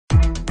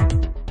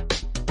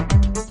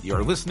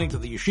You're listening to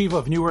the Yeshiva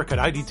of Newark at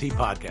IDT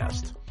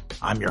podcast.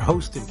 I'm your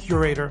host and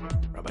curator,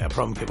 Rabbi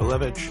Abram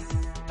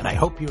Kibalevich, and I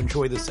hope you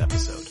enjoy this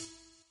episode.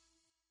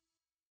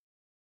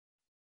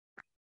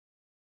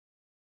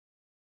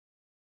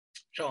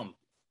 Shalom.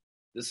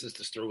 This is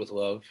To Stir with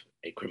Love,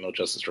 a criminal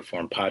justice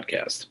reform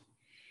podcast.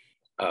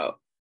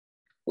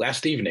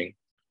 Last evening,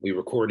 we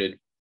recorded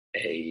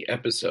an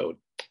episode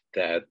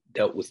that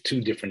dealt with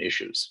two different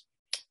issues.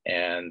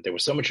 And there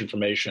was so much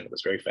information. It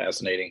was very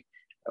fascinating.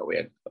 We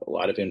had a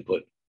lot of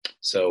input.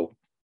 So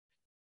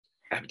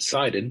I've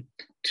decided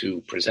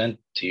to present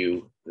to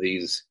you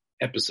these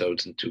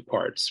episodes in two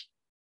parts.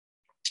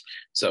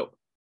 So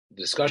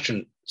the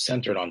discussion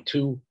centered on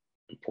two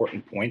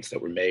important points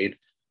that were made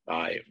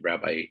by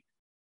Rabbi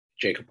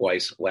Jacob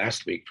Weiss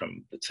last week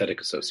from the Tzedek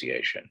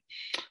Association.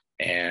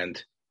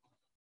 And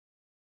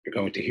you're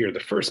going to hear the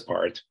first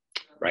part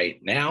right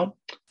now.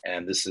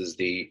 And this is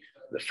the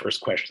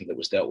first question that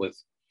was dealt with.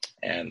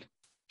 And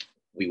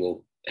we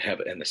will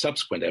have in the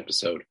subsequent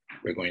episode,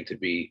 you're going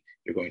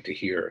to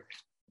hear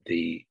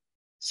the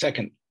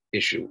second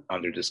issue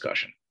under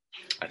discussion.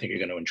 I think you're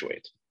going to enjoy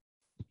it.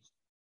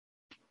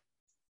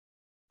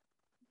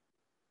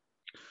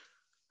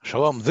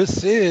 Shalom.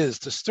 This is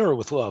To Stir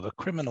with Love, a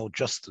criminal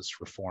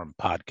justice reform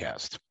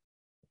podcast.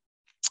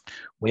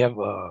 We have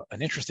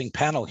an interesting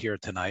panel here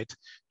tonight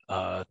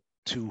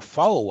to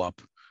follow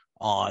up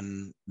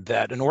on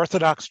that. An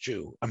Orthodox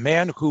Jew, a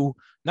man who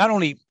not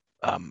only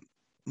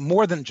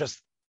more than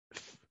just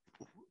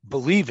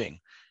believing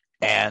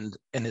and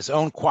in his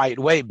own quiet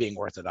way being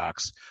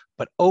Orthodox,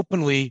 but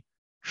openly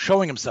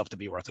showing himself to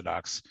be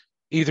Orthodox,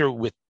 either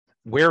with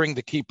wearing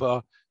the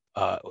kippah,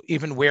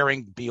 even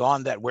wearing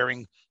beyond that,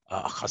 wearing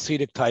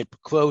Hasidic type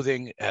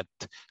clothing at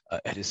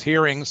his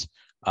hearings,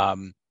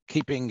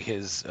 keeping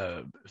his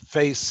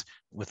face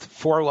with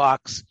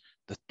forelocks,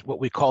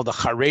 what we call the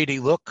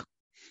Haredi look.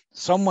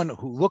 Someone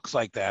who looks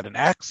like that and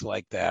acts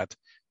like that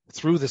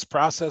through this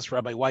process,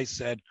 Rabbi Weiss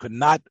said,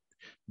 cannot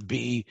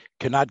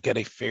get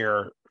a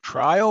fair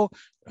trial,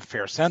 a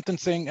fair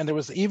sentencing. And there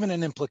was even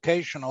an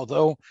implication,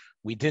 although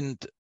we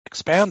didn't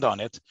expand on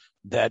it,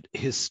 that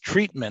his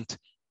treatment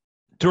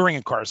during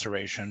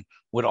incarceration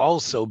would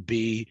also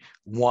be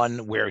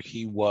one where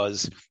he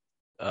was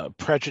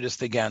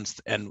prejudiced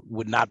against and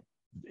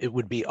it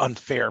would be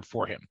unfair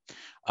for him.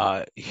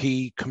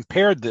 He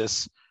compared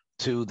this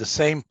to the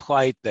same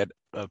plight that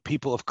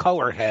people of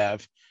color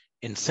have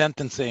in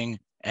sentencing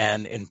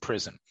and in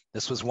prison.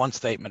 This was one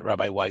statement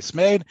Rabbi Weiss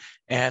made,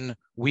 and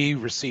we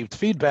received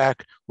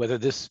feedback whether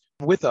this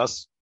with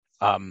us,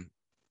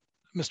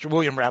 Mr.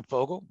 William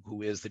Rapfogel,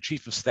 who is the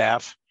chief of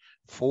staff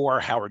for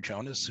Howard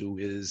Jonas, who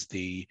is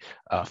the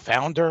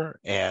founder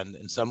and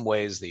in some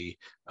ways the,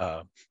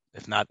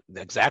 if not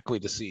exactly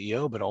the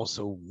CEO, but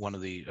also one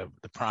of the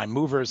prime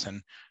movers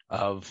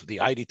of the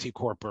IDT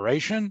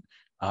Corporation,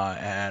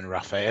 and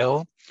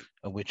Raphael,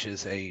 which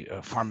is a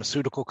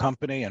pharmaceutical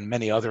company, and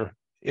many other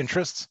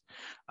interests.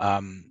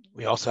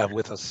 We also have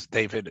with us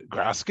David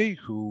Grasky,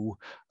 who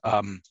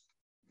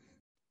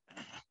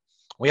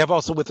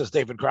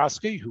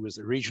is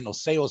the regional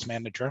sales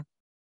manager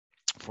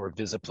for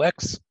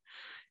Visiplex,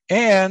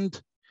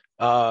 and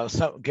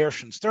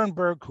Gershon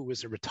Sternberg, who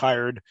is a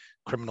retired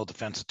criminal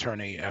defense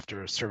attorney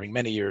after serving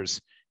many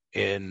years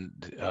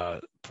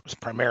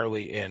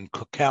primarily in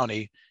Cook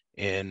County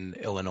in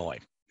Illinois.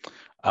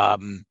 I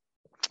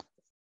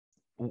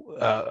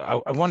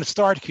want to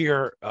start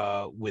here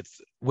with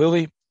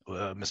Willie,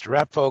 Mr.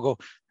 Rapfogel.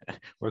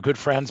 We're good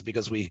friends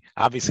because we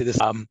obviously this.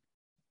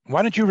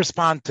 Why don't you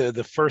respond to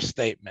the first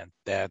statement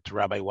that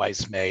Rabbi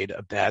Weiss made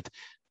that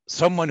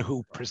someone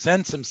who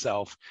presents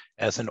himself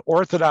as an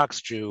Orthodox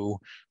Jew,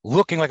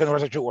 looking like an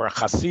Orthodox Jew or a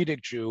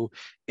Hasidic Jew,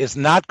 is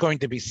not going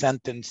to be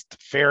sentenced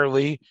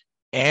fairly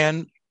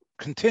and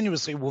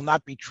continuously will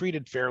not be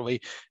treated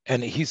fairly,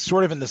 and he's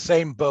sort of in the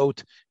same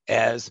boat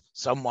as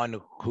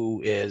someone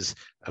who is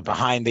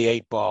behind the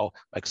eight ball,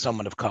 like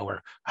someone of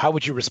color. How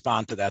would you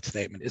respond to that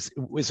statement? Is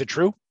it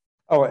true?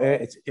 Oh,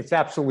 it's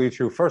absolutely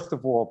true. First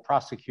of all,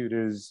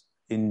 prosecutors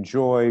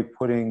enjoy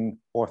putting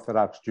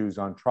Orthodox Jews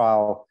on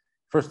trial.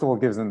 First of all,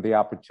 it gives them the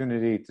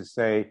opportunity to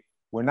say,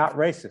 we're not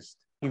racist,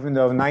 even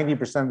though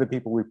 90% of the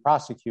people we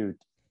prosecute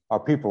are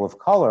people of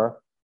color.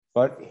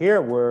 But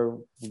here we're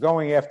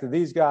going after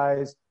these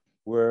guys.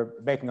 We're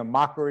making a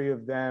mockery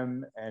of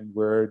them, and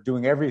we're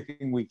doing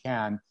everything we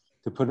can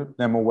to put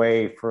them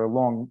away for a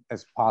long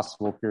as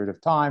possible period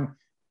of time.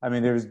 I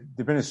mean, there's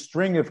been a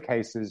string of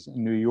cases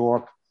in New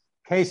York,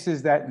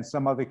 cases that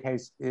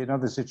in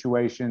other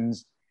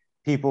situations,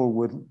 people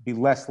would be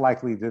less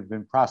likely to have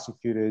been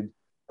prosecuted,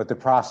 but the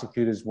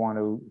prosecutors want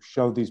to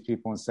show these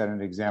people and set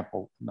an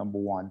example, number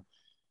one.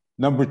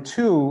 Number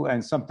two,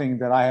 and something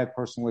that I had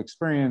personal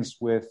experience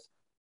with,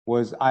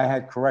 was I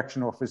had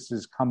correction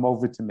officers come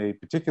over to me,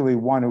 particularly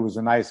one who was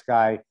a nice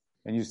guy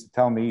and used to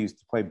tell me he used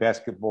to play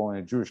basketball in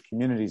a Jewish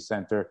community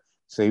center.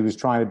 So he was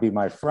trying to be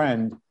my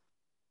friend,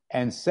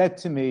 and said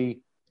to me,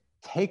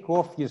 take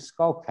off your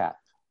skull cap.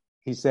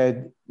 He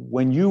said,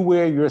 when you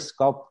wear your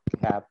skull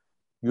cap,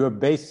 you're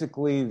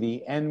basically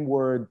the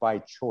N-word by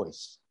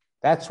choice.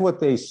 That's what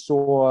they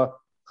saw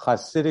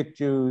Hasidic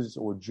Jews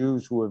or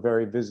Jews who were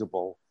very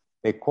visible.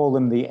 They call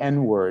them the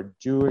N-word,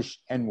 Jewish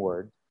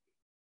N-word.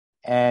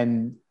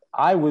 And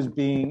I was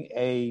being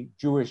a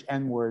Jewish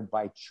N-word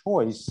by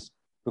choice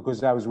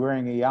because I was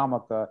wearing a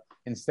yarmulke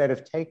instead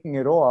of taking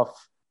it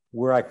off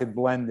where I could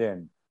blend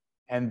in.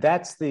 And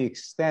that's the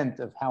extent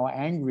of how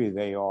angry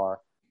they are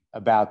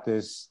about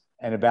this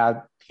and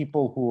about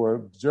people who are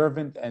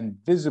observant and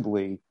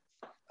visibly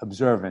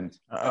observant.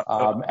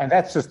 And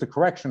that's just the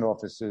correction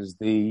officers.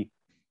 The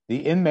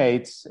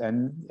inmates,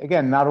 and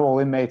again, not all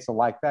inmates are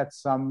like that.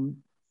 Some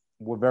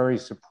were very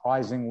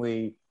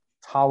surprisingly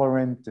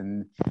tolerant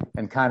and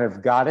kind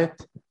of got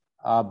it.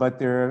 But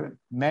there are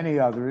many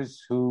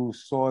others who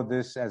saw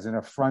this as an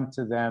affront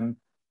to them,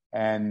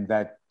 and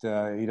that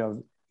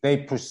they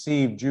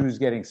perceived Jews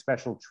getting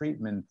special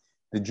treatment,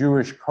 the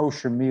Jewish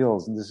kosher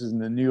meals, and this is in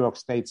the New York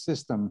State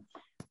system,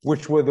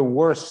 which were the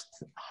worst,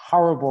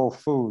 horrible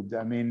food.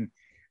 I mean,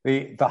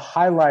 the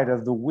highlight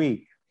of the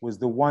week was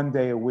the one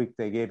day a week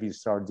they gave you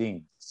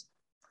sardines.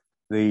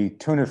 The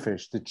tuna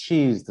fish, the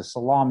cheese, the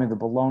salami, the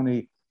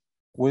bologna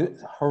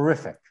was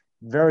horrific.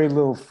 Very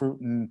little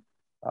fruit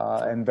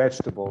and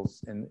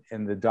vegetables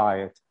in the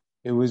diet.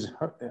 It was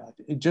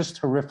just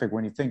horrific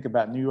when you think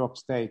about New York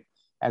State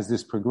as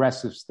this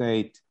progressive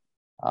state.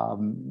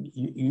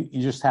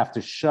 You just have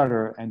to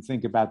shudder and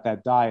think about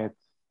that diet.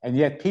 And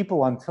yet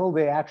people, until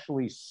they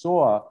actually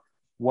saw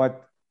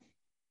what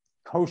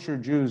kosher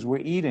Jews were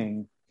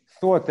eating,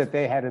 thought that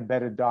they had a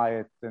better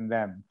diet than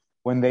them.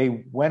 When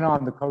they went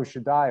on the kosher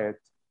diet,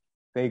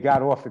 they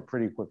got off it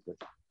pretty quickly.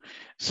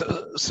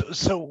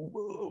 So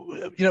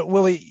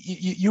Willie,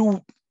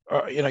 you've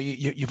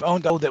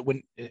owned that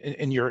when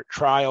in your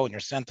trial and your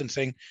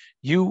sentencing,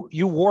 you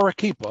wore a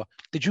kippah.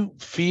 Did you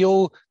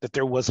feel that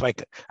there was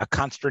like a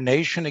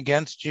consternation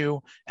against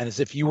you, and as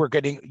if you were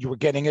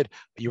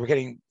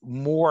getting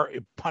more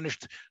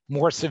punished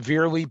more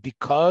severely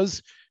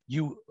because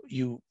you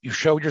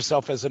showed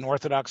yourself as an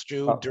Orthodox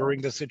Jew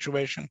during the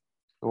situation?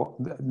 Well,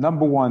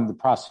 number one, the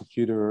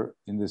prosecutor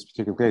in this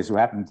particular case, who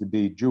happened to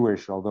be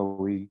Jewish,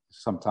 although he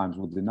sometimes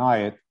would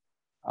deny it,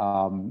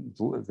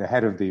 the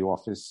head of the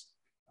office,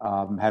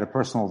 had a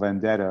personal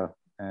vendetta,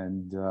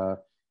 and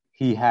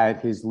he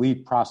had his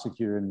lead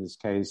prosecutor in this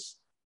case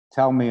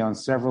tell me on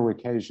several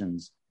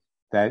occasions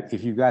that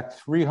if you got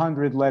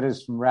 300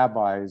 letters from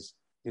rabbis,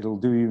 it'll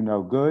do you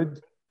no good.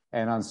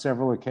 And on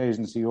several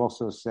occasions, he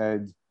also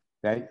said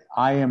that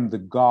I am the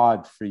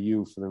God for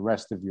you for the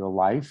rest of your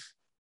life,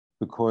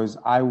 because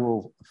I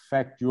will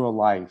affect your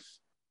life.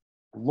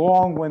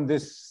 Long when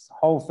this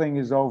whole thing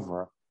is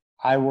over,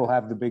 I will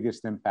have the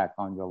biggest impact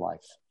on your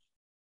life.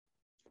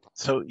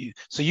 So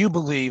you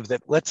believe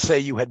that, let's say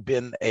you had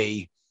been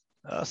a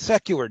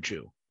secular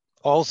Jew,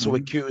 also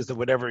accused of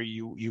whatever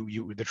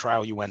the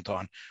trial you went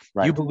on,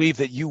 right. You believe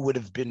that you would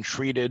have been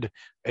treated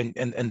and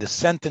the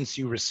sentence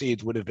you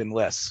received would have been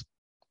less?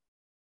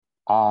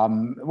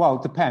 Well,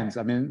 it depends.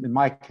 I mean, in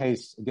my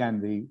case,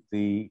 again,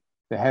 the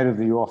head of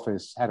the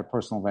office had a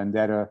personal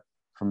vendetta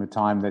from the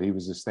time that he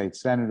was a state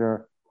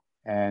senator,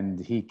 and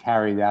he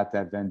carried out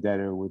that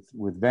vendetta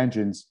with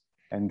vengeance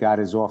and got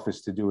his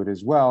office to do it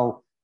as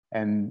well.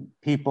 And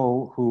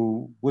people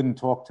who wouldn't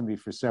talk to me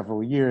for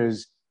several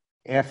years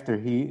after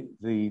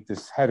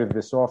this head of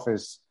this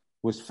office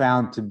was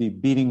found to be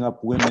beating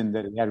up women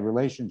that he had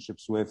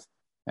relationships with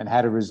and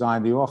had to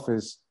resign the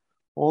office,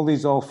 all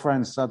these old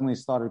friends suddenly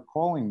started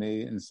calling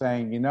me and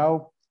saying,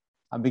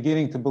 I'm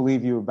beginning to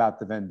believe you about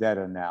the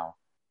vendetta now,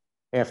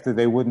 after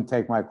they wouldn't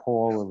take my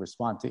call or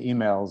respond to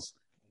emails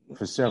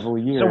for several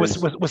years.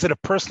 So was it a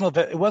personal?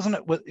 It wasn't.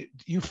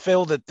 You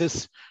feel that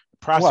this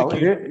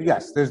prosecutor? Well,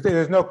 yes.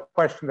 There's no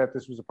question that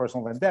this was a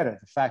personal vendetta.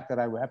 The fact that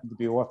I happened to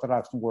be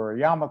Orthodox and wore a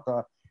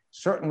yarmulke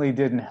certainly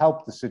didn't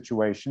help the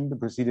situation,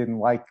 because he didn't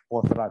like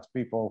Orthodox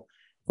people,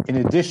 in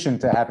addition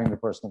to having the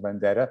personal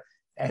vendetta.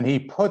 And he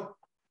put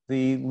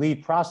the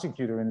lead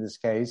prosecutor in this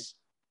case,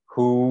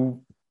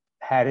 who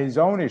had his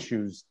own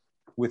issues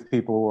with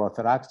people who were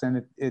Orthodox,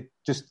 and it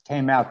just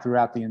came out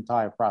throughout the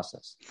entire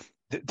process.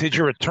 Did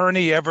your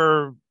attorney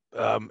ever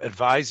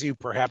advise you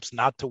perhaps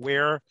not to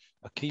wear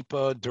a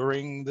kippah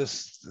during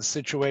this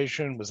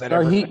situation? Was that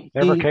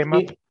ever came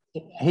up?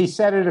 He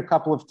said it a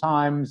couple of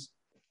times.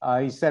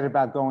 He said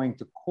about going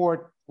to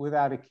court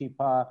without a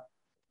kippah,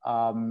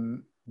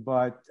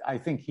 but I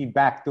think he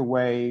backed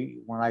away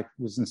when I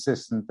was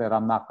insistent that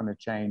I'm not going to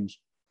change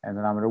and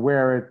that I'm going to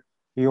wear it.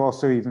 He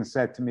also even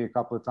said to me a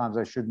couple of times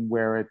I shouldn't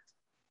wear it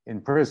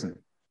in prison.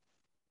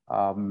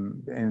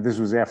 And this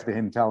was after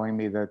him telling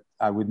me that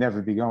I would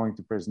never be going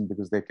to prison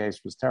because their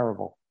case was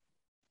terrible.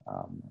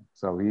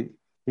 So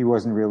he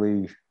wasn't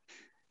really,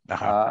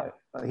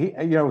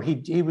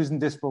 he was in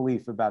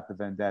disbelief about the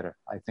vendetta.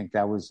 I think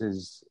that was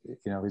his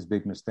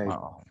big mistake.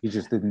 Oh. He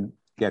just didn't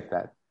get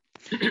that.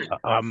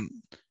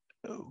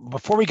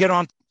 Before we get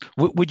on,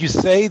 would you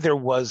say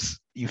there's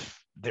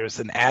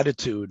an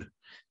attitude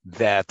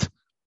that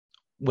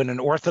when an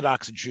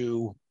Orthodox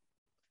Jew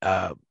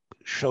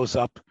shows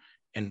up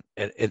in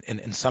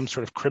some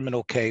sort of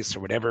criminal case or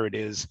whatever it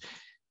is,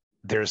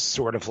 there's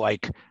sort of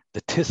like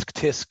the tisk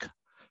tisk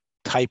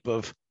type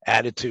of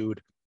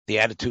attitude, the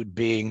attitude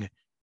being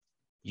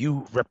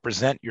you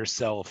represent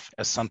yourself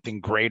as something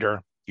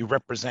greater. You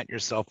represent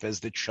yourself as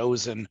the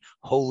chosen,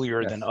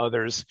 holier than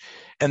others.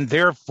 And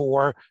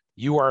therefore,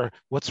 you are,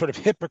 what sort of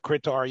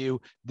hypocrite are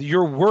you?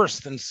 You're worse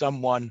than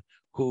someone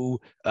who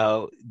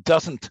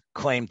doesn't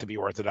claim to be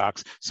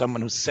Orthodox,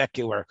 someone who's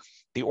secular.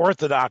 The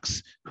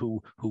Orthodox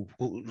who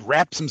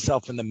wraps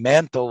himself in the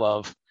mantle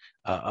of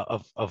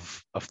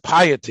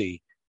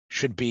piety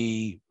should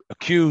be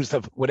accused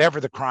of whatever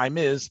the crime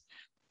is.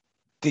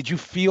 Did you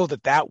feel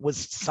that was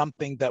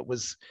something that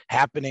was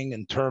happening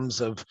in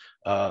terms of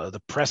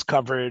the press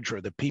coverage or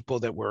the people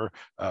that were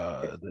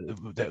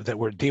that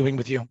were dealing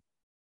with you?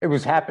 It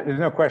was happening.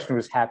 There's no question it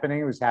was happening.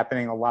 It was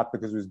happening a lot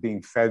because it was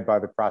being fed by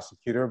the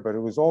prosecutor, but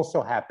it was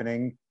also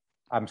happening,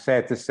 I'm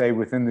sad to say,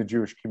 within the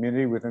Jewish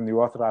community, within the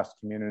Orthodox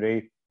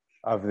community,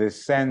 of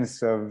this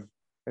sense of,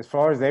 as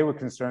far as they were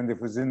concerned, if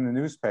it was in the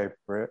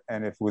newspaper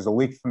and if it was a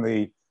leak from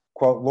the,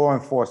 quote, law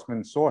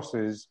enforcement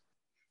sources,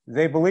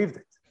 they believed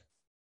it.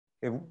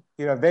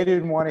 They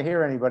didn't want to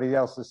hear anybody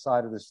else's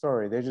side of the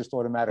story. They just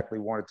automatically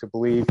wanted to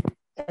believe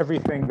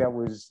everything that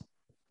was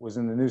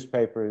in the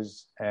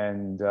newspapers,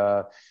 and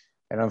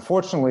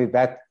unfortunately,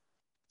 that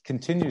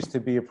continues to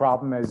be a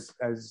problem. As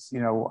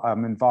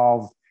I'm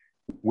involved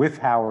with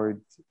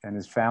Howard and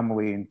his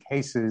family in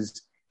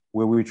cases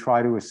where we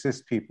try to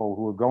assist people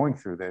who are going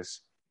through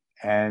this,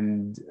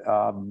 and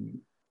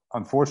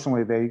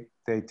unfortunately,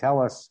 they tell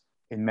us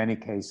in many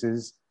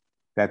cases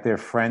that their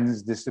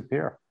friends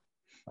disappear.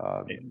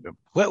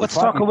 Let's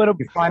talk a little.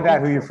 You find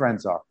out who your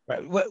friends are.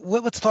 Right.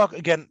 Let's talk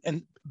again.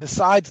 And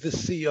besides the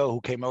CEO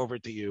who came over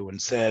to you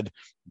and said,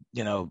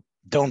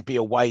 don't be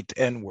a white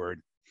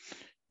N-word.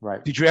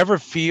 Right. Did you ever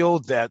feel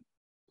that?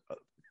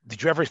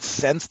 Did you ever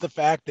sense the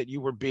fact that you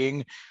were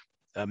being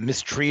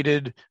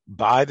mistreated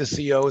by the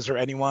CEOs or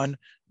anyone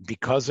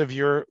because of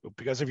your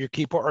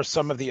keeper or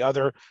some of the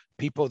other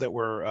people that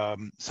were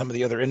some of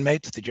the other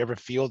inmates? Did you ever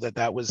feel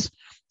that was,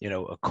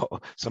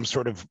 some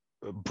sort of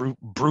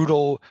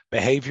brutal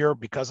behavior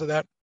because of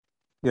that?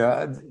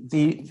 Yeah,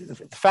 the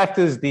fact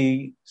is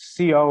the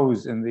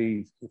COs in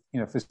the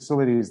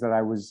facilities that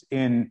I was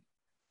in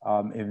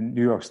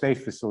New York State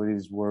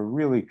facilities were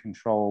really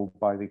controlled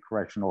by the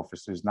correction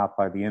officers, not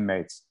by the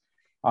inmates.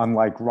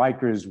 Unlike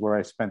Rikers, where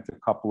I spent a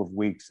couple of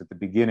weeks at the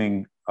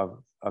beginning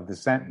of the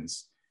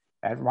sentence.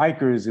 At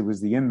Rikers, it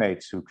was the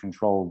inmates who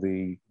controlled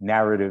the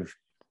narrative,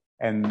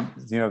 and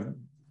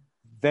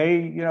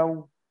they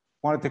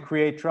wanted to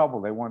create trouble.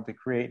 They wanted to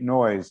create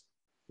noise.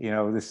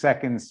 The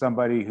second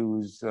somebody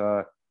who's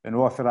an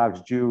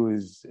Orthodox Jew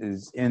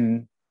is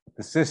in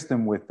the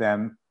system with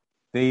them,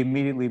 they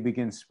immediately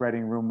begin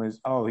spreading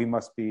rumors. Oh, he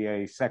must be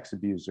a sex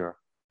abuser,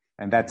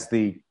 and that's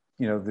the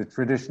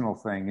traditional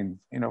thing.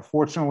 And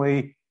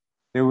fortunately,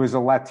 there was a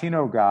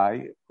Latino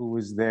guy who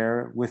was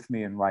there with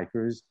me in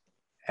Rikers,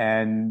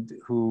 and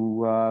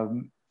who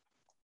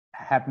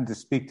happened to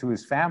speak to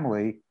his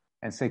family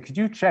and say, "Could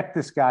you check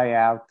this guy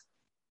out?"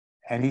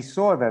 And he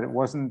saw that it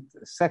wasn't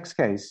a sex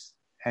case,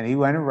 and he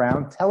went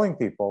around telling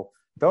people,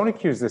 "Don't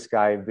accuse this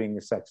guy of being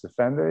a sex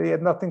offender. He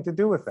had nothing to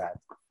do with that."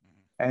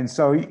 And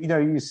so,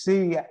 you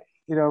see,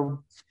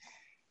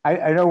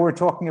 I know we're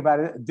talking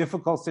about a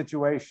difficult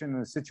situation,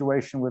 a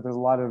situation where there's a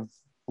lot of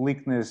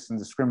bleakness and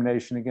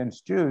discrimination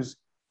against Jews,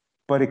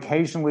 but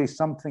occasionally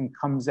something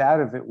comes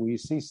out of it where you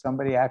see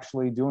somebody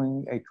actually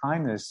doing a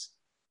kindness.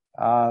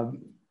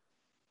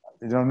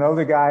 They don't know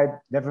the guy,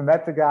 never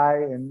met the guy,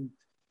 and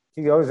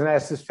he goes and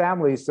asks his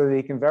family so that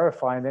he can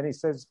verify, and then he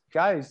says,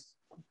 "Guys,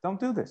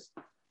 don't do this."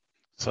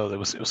 So it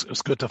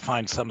was good to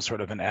find some sort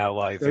of an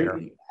ally there.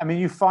 I mean,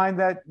 you find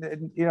that,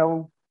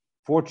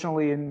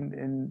 fortunately,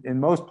 in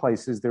most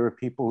places, there are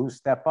people who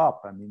step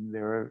up. I mean,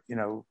 there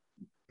are,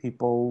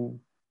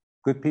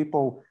 good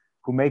people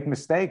who make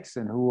mistakes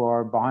and who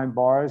are behind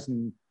bars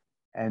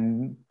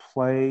and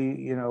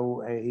play,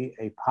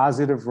 a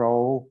positive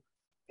role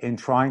in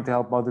trying to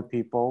help other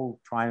people,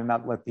 trying to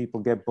not let people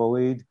get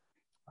bullied.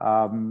 There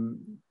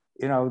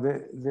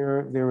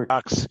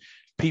are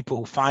people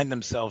who find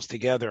themselves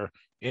together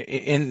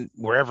in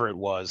wherever it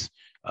was,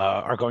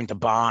 are going to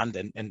bond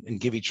and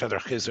give each other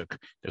chizuk.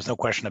 There's no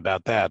question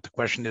about that. The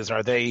question is,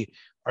 are they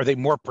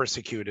more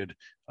persecuted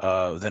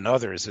than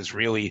others? Is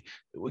really,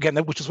 again,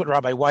 which is what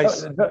Rabbi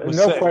Weiss was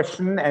no saying.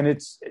 question. And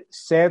it's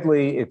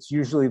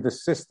usually the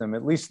system.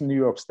 At least in New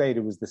York State,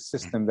 it was the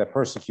system that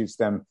persecutes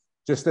them.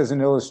 Just as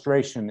an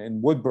illustration,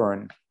 in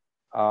Woodburn,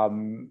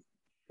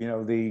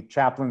 the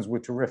chaplains were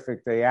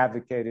terrific. They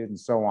advocated and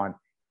so on.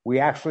 We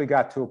actually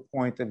got to a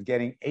point of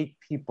getting 8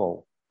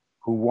 people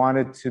who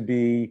wanted to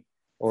be,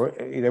 or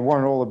they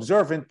weren't all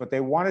observant, but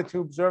they wanted to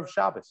observe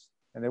Shabbos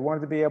and they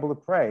wanted to be able to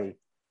pray.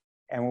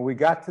 And when we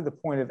got to the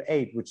point of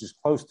 8, which is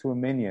close to a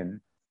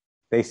minyan,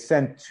 they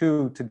sent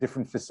 2 to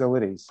different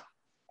facilities.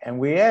 And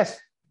we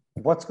asked,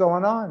 "What's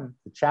going on?"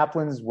 The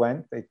chaplains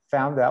went, they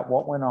found out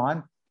what went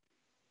on.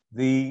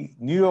 The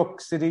New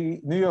York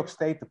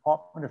State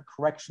Department of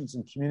Corrections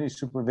and Community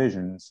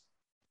Supervisions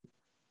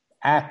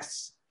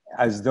acts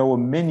as though a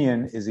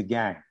minyan is a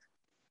gang.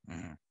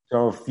 Mm-hmm.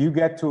 So if you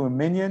get to a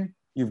minyan,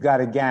 you've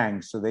got a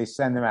gang. So they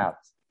send them out.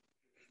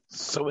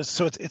 So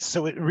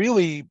it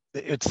really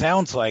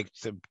sounds like,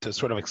 to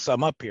sort of like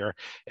sum up here,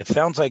 it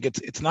sounds like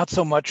it's not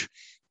so much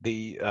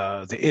the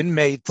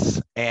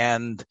inmates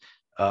and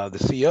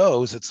the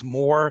COs. It's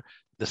more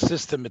the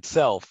system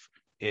itself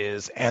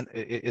has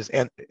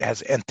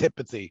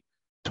antipathy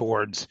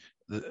towards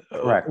the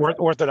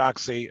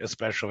orthodoxy,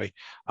 especially.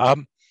 I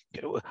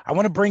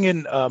want to bring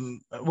in.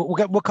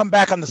 We'll come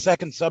back on the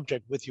second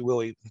subject with you,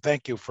 Willie.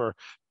 Thank you for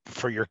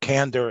your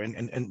candor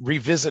and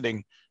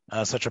revisiting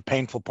such a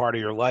painful part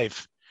of your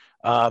life.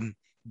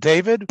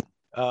 David,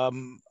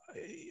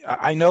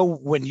 I know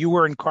when you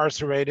were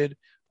incarcerated,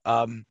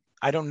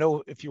 I don't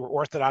know if you were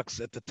Orthodox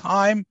at the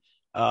time.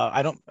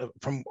 I don't,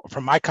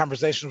 from my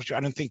conversations with you,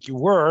 I don't think you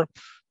were,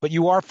 but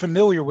you are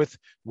familiar with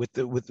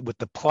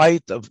the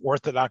plight of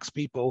Orthodox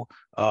people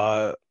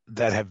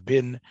that have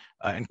been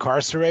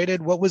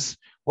incarcerated. What was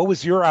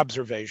your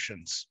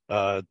observations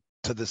to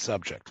this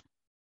subject?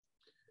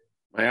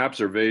 My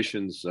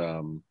observations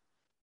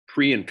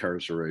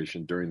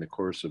pre-incarceration during the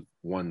course of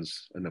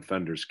an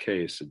offender's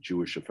case, a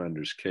Jewish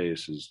offender's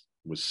case,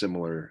 was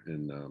similar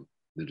in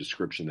the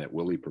description that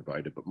Willie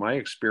provided. But my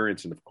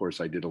experience, and of course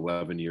I did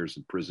 11 years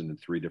in prison in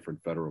 3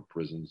 different federal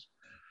prisons,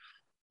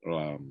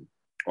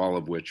 all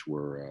of which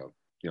were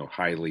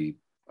highly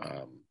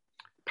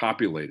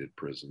populated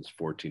prisons,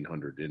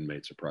 1,400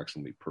 inmates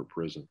approximately per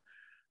prison.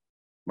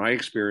 My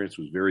experience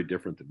was very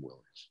different than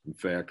Willie's. In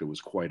fact, it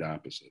was quite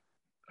opposite.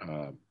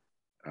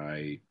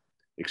 I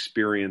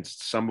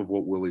experienced some of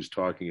what Willie's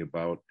talking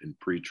about in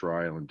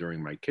pre-trial and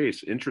during my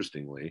case.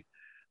 Interestingly,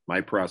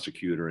 my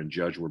prosecutor and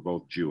judge were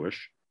both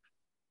Jewish.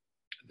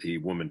 The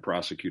woman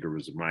prosecutor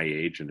was my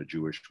age and a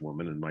Jewish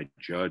woman, and my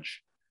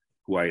judge,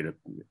 who I had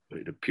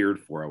appeared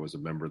for, I was a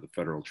member of the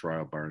federal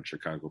trial bar in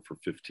Chicago for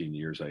 15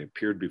 years. I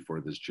appeared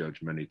before this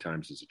judge many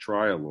times as a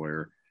trial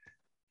lawyer.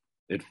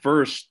 At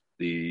first,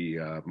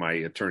 my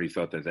attorney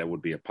thought that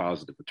would be a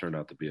positive. It turned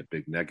out to be a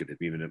big negative.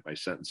 Even at my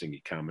sentencing, he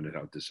commented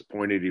how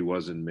disappointed he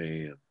was in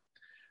me and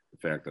the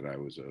fact that I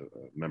was a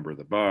member of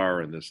the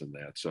bar and this and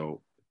that.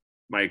 So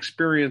my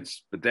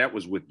experience, but that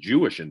was with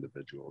Jewish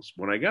individuals.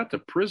 When I got to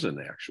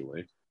prison,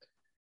 actually,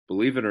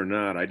 believe it or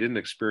not, I didn't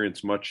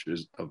experience much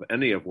of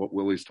any of what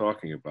Willie's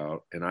talking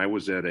about. And I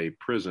was at a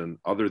prison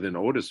other than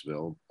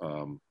Otisville,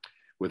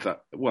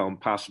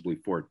 possibly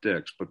Fort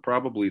Dix, but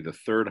probably the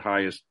third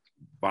highest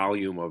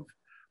volume of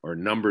or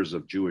numbers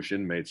of Jewish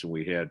inmates, and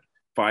we had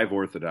 5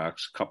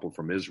 Orthodox, a couple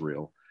from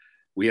Israel.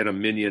 We had a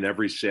minyan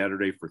every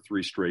Saturday for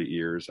 3 straight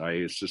years. I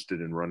assisted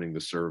in running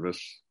the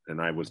service, and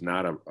I was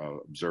not a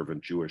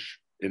observant Jewish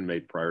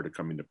inmate prior to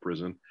coming to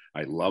prison.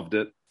 I loved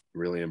it,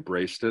 really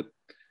embraced it.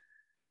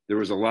 There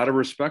was a lot of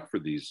respect for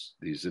these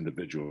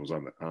individuals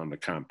on the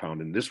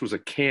compound, and this was a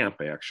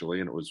camp actually,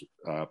 and it was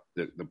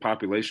the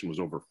population was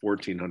over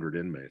 1,400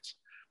 inmates.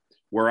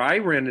 Where I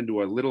ran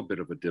into a little bit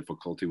of a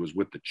difficulty was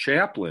with the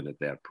chaplain at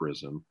that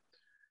prison,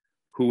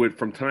 who would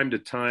from time to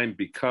time,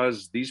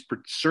 because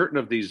certain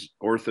of these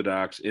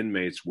Orthodox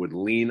inmates would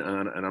lean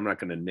on, and I'm not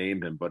going to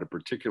name him, but a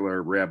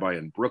particular rabbi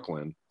in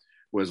Brooklyn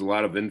was a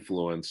lot of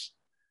influence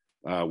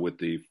with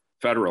the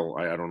federal,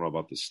 I don't know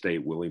about the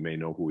state, Willie may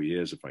know who he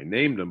is if I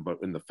named him, but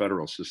in the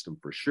federal system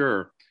for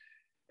sure.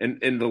 And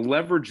the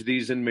leverage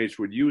these inmates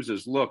would use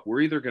is, look,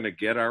 we're either going to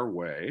get our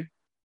way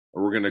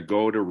or we're going to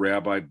go to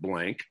Rabbi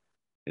Blank,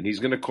 and he's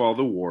going to call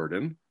the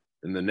warden,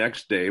 and the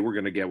next day we're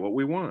going to get what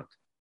we want.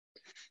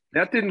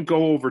 That didn't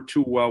go over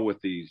too well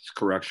with these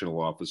correctional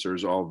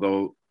officers,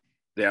 although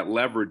that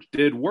leverage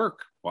did work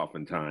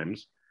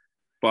oftentimes.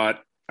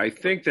 But I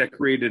think that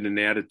created an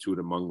attitude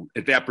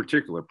at that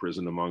particular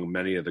prison among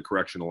many of the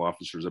correctional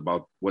officers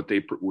about what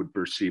they would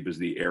perceive as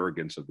the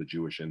arrogance of the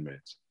Jewish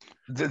inmates.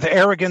 The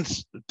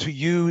arrogance to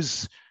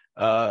use,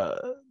 they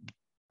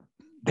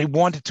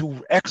wanted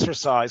to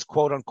exercise,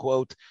 quote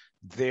unquote,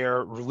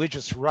 their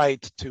religious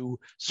right to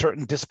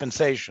certain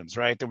dispensations,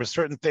 right? There were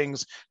certain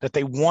things that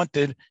they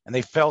wanted, and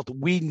they felt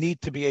we need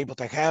to be able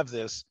to have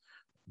this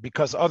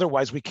because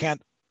otherwise we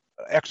can't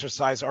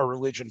exercise our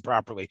religion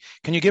properly.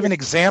 Can you give an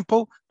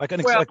example?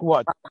 Like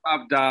what?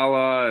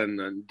 Abdallah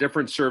and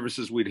different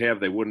services we'd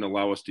have, they wouldn't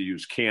allow us to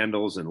use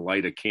candles and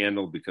light a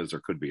candle because there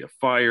could be a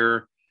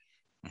fire.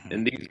 Mm-hmm.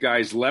 And these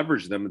guys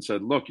leveraged them and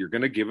said, look, you're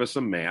going to give us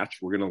a match.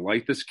 We're going to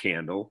light this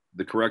candle.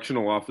 The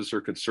correctional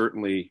officer could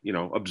certainly,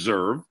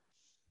 observe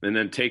and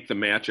then take the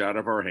match out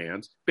of our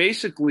hands.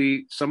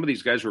 Basically, some of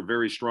these guys were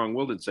very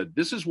strong-willed and said,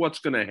 this is what's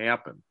going to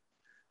happen.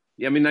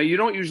 Yeah, I mean, now you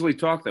don't usually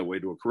talk that way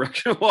to a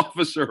correctional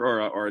officer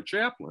or a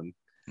chaplain.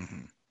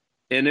 Mm-hmm.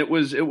 And it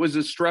was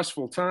a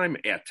stressful time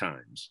at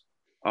times.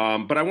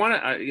 But I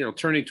want to,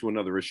 turning to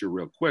another issue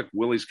real quick,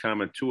 Willie's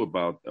comment too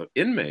about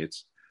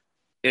inmates.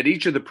 At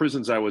each of the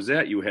prisons I was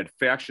at, you had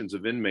factions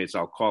of inmates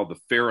I'll call the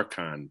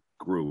Farrakhan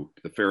group,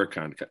 the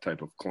Farrakhan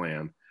type of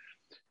clan.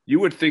 You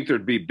would think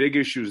there'd be big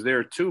issues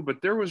there too,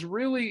 but there was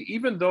really,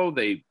 even though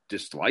they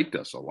disliked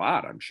us a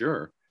lot, I'm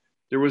sure,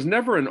 there was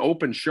never an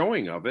open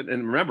showing of it.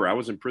 And remember, I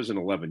was in prison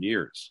 11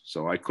 years,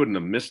 so I couldn't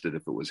have missed it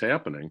if it was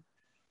happening.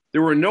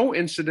 There were no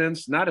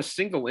incidents, not a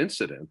single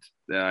incident,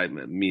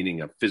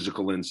 meaning a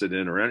physical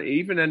incident or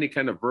even any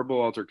kind of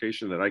verbal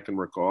altercation that I can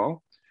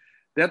recall.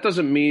 That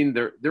doesn't mean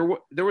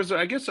there was,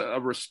 I guess, a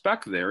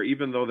respect there,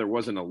 even though there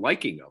wasn't a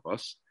liking of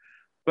us.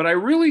 But I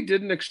really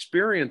didn't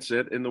experience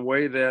it in the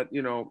way that,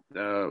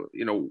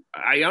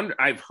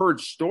 I've heard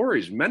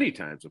stories many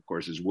times, of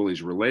course, as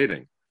Willie's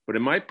relating. But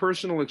in my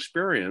personal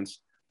experience,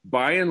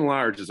 by and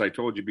large, as I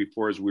told you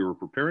before, as we were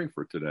preparing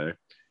for today,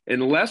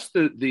 unless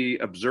the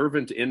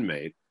observant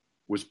inmate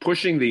was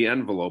pushing the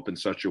envelope in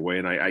such a way,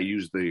 and I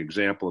used the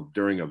example of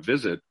during a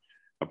visit,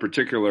 a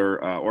particular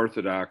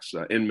Orthodox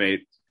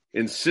inmate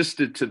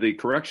insisted to the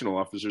correctional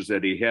officers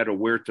that he had to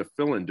wear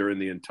tefillin during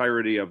the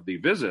entirety of the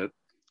visit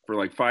for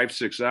like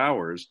 5-6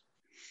 hours.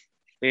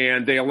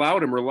 And they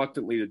allowed him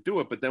reluctantly to do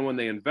it. But then when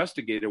they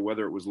investigated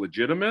whether it was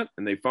legitimate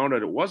and they found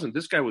out it wasn't,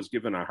 this guy was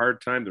given a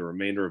hard time the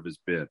remainder of his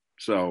bid.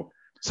 So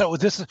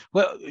this is,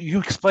 well, you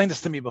explained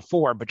this to me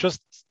before, but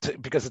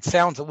because it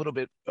sounds a little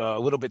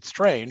bit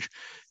strange,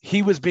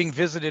 he was being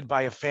visited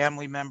by a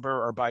family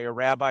member or by a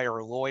rabbi or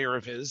a lawyer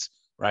of his,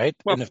 right?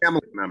 Well,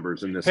 family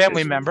members in this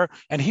family case. member,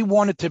 and he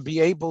wanted to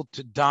be able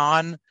to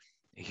don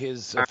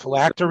his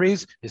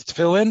phylacteries, his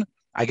tefillin,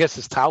 I guess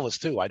his talis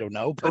too. I don't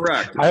know, but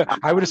correct.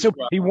 I would assume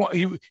he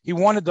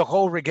wanted the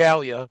whole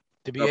regalia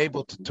to be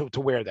able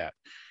to wear that.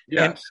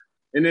 Yes,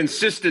 and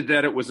insisted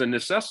that it was a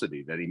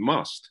necessity, that he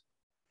must.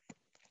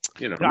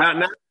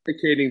 Not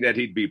indicating that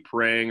he'd be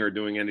praying or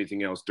doing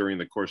anything else during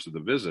the course of the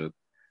visit,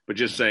 but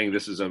just saying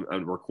this is a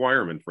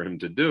requirement for him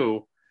to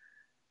do.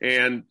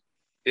 And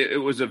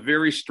it was a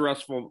very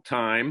stressful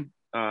time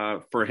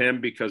for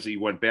him because he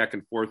went back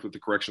and forth with the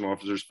correctional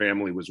officer's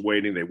family, was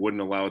waiting. They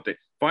wouldn't allow it.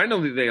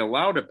 Finally, they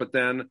allowed it. But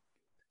then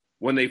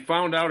when they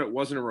found out it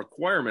wasn't a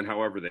requirement,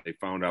 however, they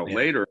found out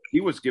later, he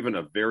was given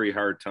a very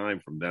hard time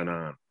from then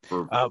on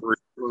for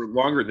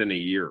longer than a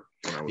year.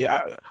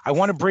 I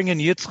want to bring in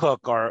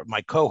Yitzchak,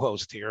 my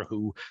co-host here,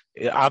 who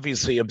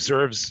obviously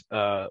observes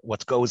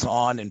what goes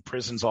on in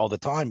prisons all the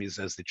time. He's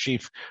as the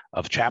chief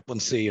of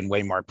chaplaincy in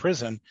Waymart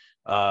Prison.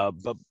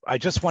 But I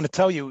just want to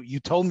tell you, you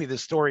told me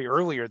this story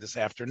earlier this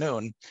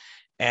afternoon,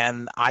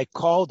 and I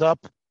called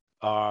up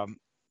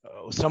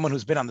someone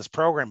who's been on this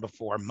program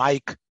before,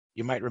 Mike.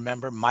 You might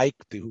remember Mike,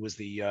 who was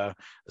the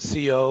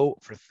CO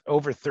for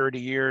over 30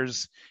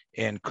 years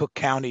in Cook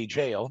County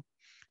Jail.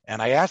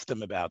 And I asked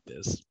him about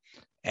this.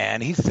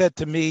 And he said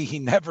to me, he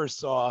never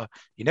saw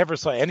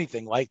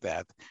anything like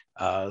that.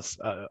 A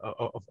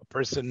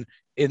person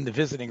in the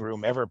visiting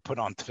room ever put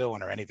on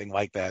tefillin or anything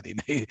like that.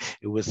 It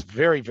was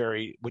very,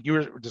 very, what you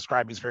were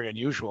describing is very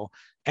unusual.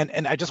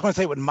 And I just want to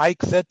say what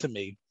Mike said to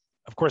me.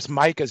 Of course,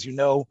 Mike, as you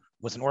know,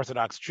 was an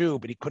Orthodox Jew,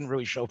 but he couldn't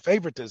really show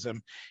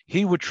favoritism.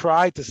 He would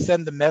try to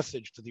send the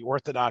message to the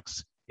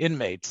Orthodox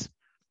inmates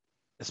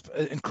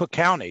in Cook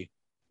County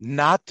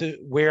not to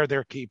wear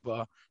their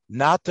kippah,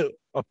 not to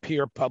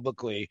appear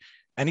publicly.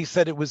 And he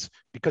said it was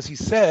because he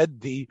said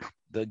the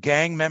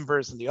gang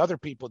members and the other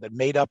people that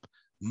made up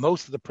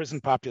most of the prison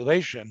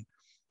population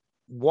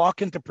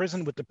walk into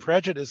prison with the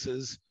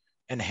prejudices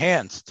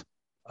enhanced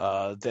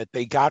that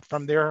they got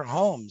from their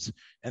homes.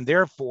 And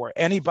therefore,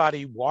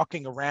 anybody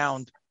walking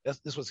around,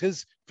 this was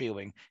his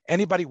feeling,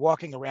 anybody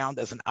walking around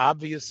as an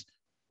obvious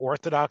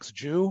Orthodox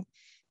Jew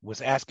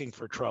was asking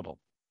for trouble.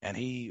 And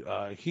he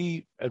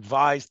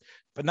advised,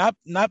 but not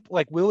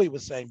like Willie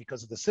was saying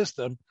because of the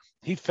system.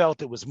 He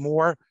felt it was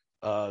more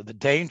the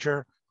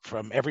danger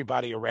from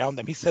everybody around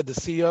them. He said the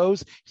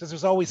COs, he says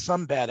there's always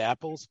some bad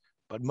apples,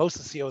 but most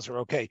of the COs are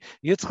okay.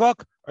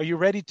 Yitzchak, are you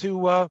ready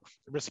to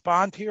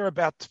respond here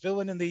about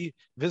tefillin in the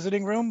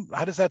visiting room?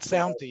 How does that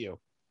sound to you?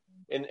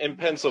 In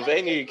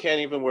Pennsylvania, you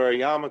can't even wear a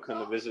yarmulke in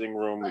the visiting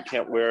room. You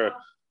can't wear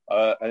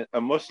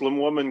a Muslim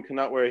woman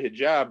cannot wear a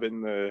hijab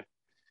in the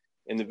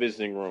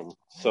visiting room.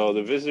 So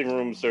the visiting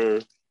rooms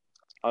are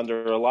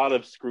under a lot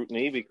of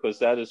scrutiny because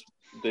that is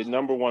the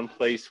number one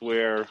place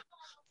where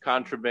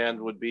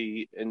contraband would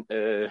be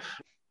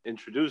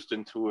introduced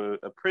into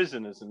a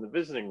prison is in the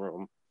visiting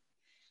room.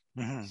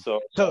 Mm-hmm.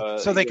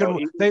 So they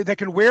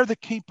can wear the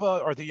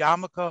kippah or the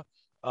yarmulke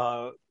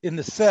in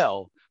the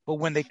cell, but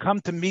when they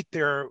come to meet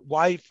their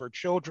wife or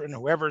children,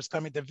 whoever is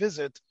coming to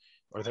visit,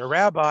 or their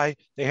rabbi,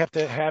 they have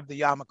to have the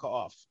yarmulke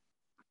off.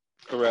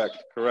 Correct.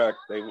 Not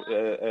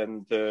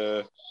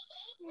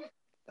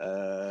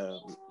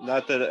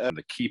that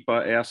the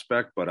kippah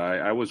aspect, but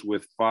I was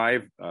with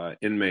 5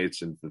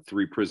 inmates in the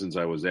 3 prisons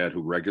I was at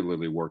who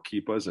regularly wore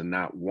kippahs, and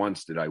not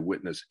once did I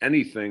witness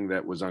anything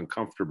that was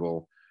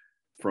uncomfortable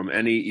from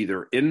any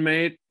either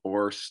inmate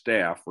or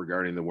staff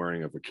regarding the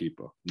wearing of a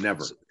kippah.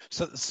 Never.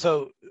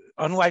 So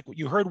unlike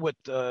you heard what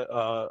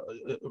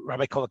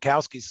Rabbi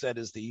Kolakowski said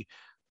is the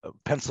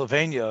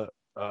Pennsylvania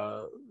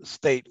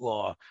state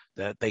law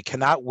that they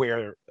cannot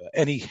wear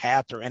any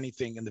hat or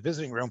anything in the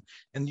visiting room.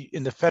 And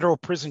in the federal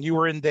prison you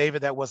were in,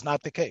 David, that was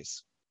not the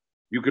case.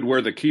 You could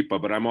wear the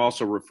kippah, but I'm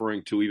also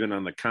referring to even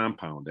on the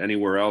compound,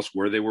 anywhere else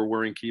where they were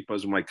wearing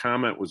kippahs. My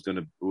comment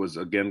was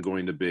again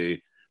going to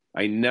be,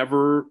 I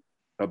never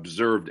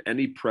observed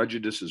any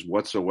prejudices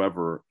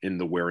whatsoever in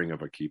the wearing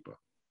of a kippah.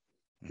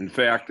 In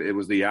fact, it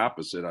was the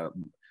opposite.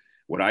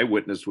 What I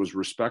witnessed was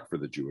respect for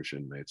the Jewish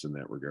inmates in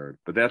that regard.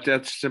 But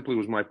that simply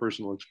was my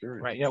personal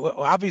experience. Right. Yeah. Well,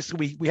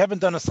 obviously, we haven't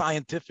done a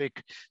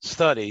scientific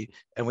study,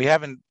 and we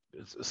haven't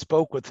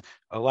spoke with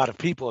a lot of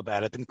people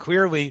about it. And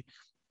clearly,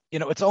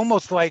 it's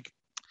almost like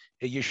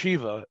a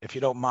yeshiva, if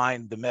you don't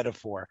mind the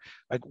metaphor.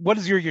 Like, what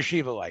is your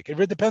yeshiva like?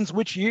 It depends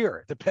which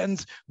year. It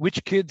depends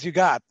which kids you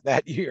got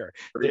that year,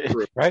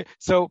 right?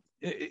 So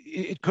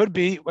it could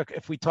be like,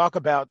 if we talk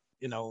about,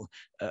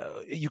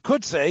 you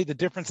could say the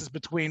differences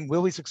between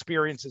Willie's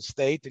experience as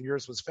state and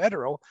yours was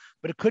federal,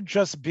 but it could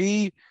just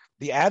be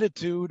the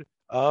attitude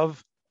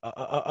of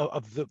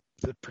the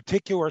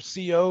particular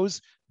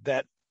COs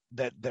that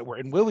were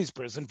in Willie's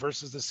prison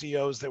versus the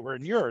COs that were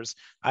in yours.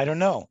 I don't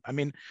know. I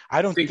mean,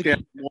 I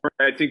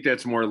think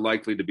that's more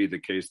likely to be the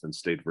case than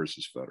state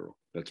versus federal.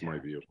 That's my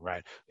view.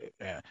 Right.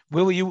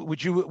 Willie,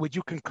 would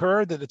you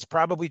concur that it's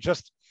probably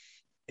just,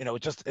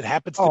 it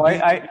happens to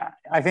be?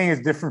 I think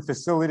it's different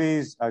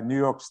facilities. New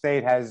York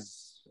State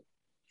has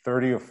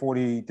 30 or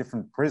 40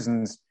 different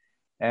prisons,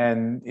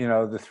 and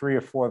the 3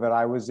 or 4 that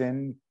I was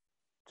in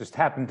just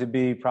happened to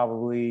be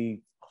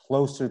probably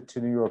closer to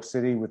New York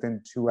City,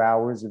 within 2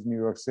 hours of New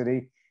York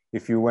City.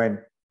 If you went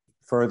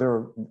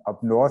further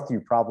up north, you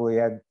probably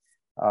had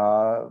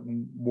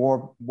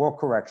more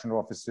correction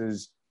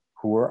officers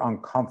who were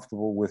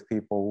uncomfortable with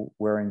people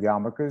wearing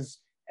yarmulkes,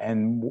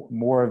 and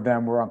more of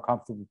them were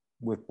uncomfortable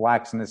with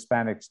blacks and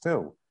Hispanics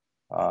too.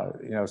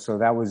 So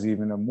that was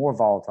even a more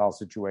volatile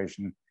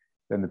situation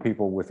than the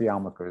people with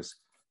yarmulkes.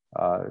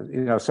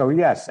 So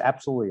yes,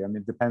 absolutely. I mean,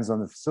 it depends on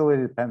the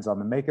facility, it depends on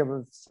the makeup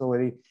of the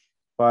facility.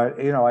 But,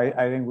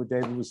 I think what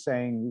David was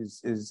saying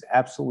is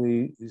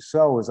absolutely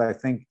so, is I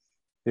think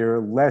there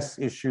are less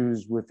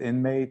issues with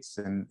inmates.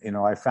 And,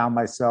 I found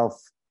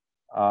myself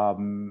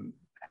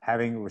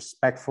having a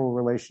respectful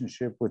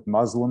relationship with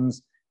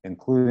Muslims,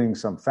 including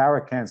some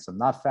Farrakhands, some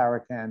not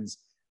Farrakhands.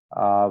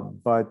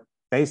 But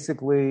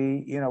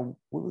basically,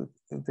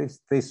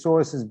 they saw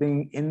us as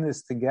being in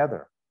this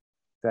together,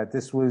 that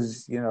this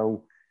was,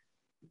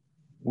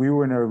 we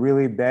were in a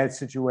really bad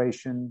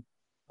situation.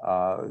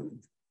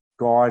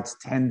 Guards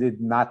tended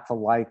not to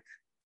like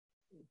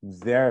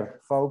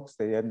their folks.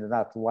 They tended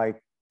not to like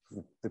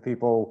the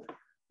people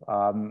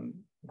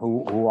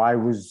who I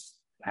was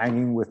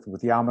hanging with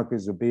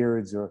yarmulkes or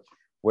beards or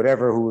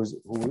whatever, who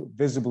were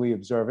visibly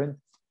observant.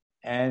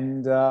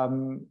 And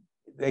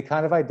they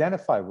kind of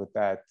identified with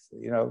that.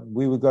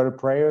 We would go to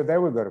prayer, they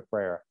would go to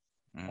prayer.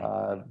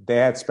 They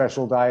had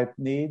special diet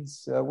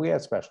needs. We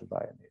had special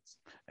diet needs.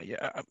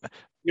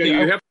 Yeah,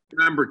 you have to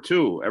remember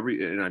too,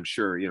 and I'm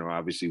sure,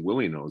 obviously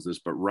Willie knows this,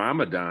 but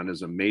Ramadan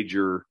is a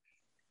major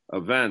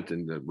event,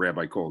 and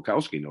Rabbi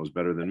Kolakowski knows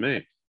better than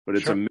me, but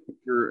it's a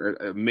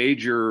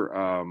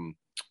major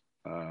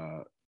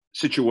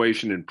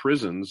situation in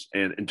prisons,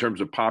 and in terms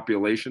of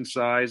population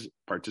size,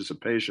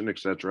 participation,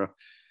 etc.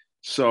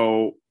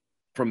 So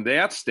from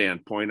that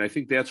standpoint, I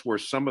think that's where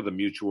some of the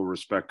mutual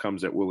respect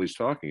comes that Willie's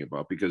talking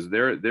about, because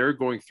they're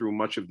going through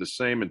much of the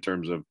same in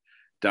terms of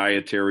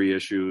dietary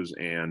issues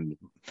and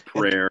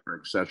prayer,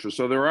 etc.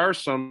 So there are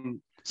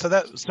some.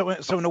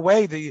 So in a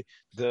way,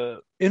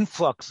 the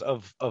influx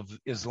of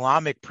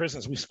Islamic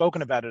prisons, we've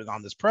spoken about it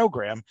on this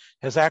program,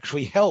 has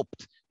actually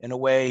helped in a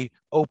way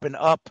open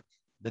up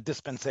the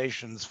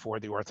dispensations for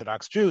the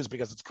Orthodox Jews,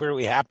 because it's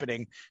clearly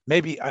happening,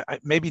 maybe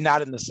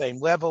not in the same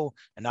level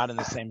and not in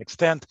the same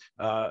extent.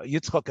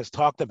 Yitzchak has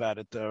talked about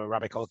it.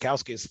 Rabbi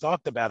Kolakowski has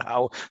talked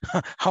about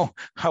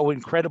how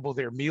incredible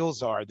their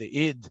meals are,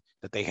 the Eid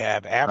that they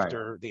have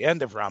after the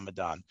end of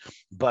Ramadan.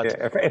 But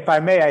if I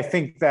may, I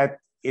think that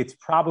it's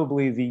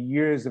probably the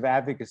years of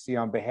advocacy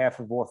on behalf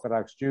of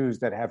Orthodox Jews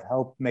that have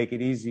helped make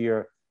it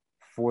easier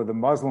for the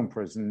Muslim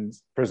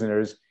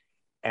prisoners.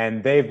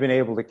 And they've been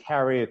able to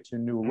carry it to a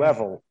new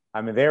level.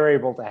 I mean, they're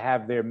able to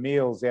have their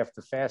meals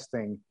after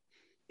fasting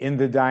in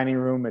the dining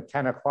room at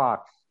 10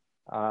 o'clock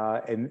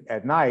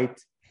at night,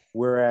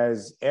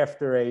 whereas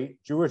after a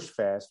Jewish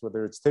fast,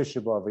 whether it's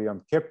Tisha B'Av or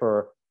Yom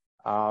Kippur,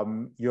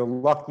 you're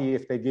lucky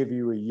if they give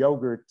you a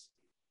yogurt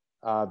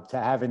to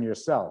have in your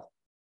cell.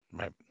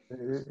 Right.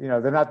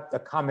 They're not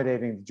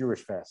accommodating the Jewish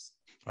fast.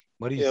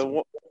 What do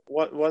you?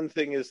 One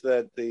thing is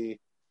that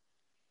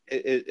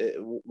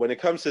when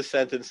it comes to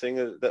sentencing,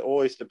 that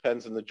always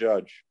depends on the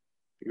judge.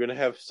 You're going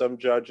to have some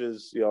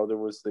judges, there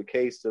was the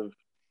case of,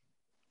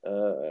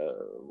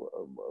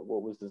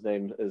 what was his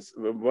name? Is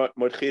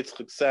Mordechai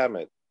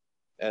Samet.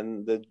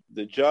 And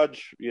the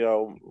judge,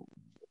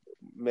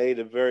 made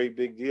a very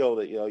big deal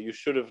that, you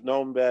should have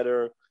known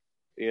better.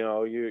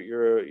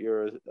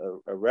 You're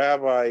a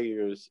rabbi,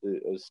 you're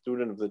a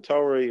student of the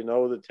Torah,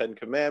 the 10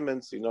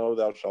 Commandments,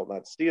 thou shalt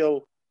not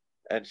steal.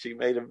 And she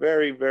made a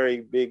very,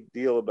 very big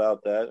deal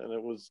about that. And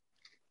it was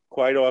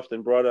quite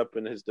often brought up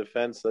in his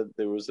defense that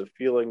there was a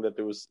feeling that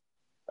there was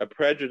a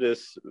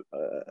prejudice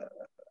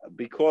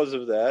because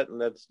of that. And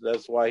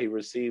that's why he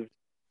received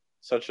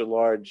such a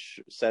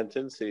large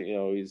sentence.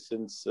 He's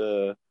since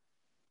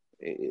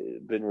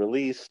been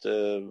released.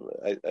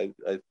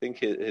 I think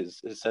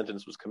his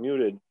sentence was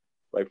commuted.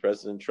 by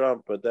President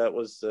Trump, but that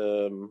was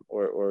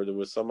or there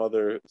was some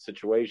other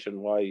situation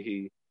why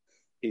he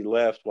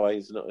left, why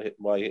he's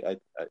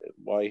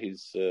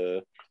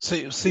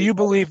so you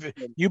believe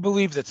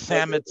that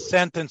Samet's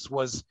sentence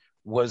was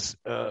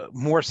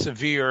more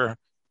severe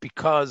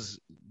because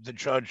the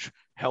judge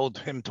held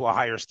him to a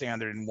higher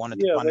standard and wanted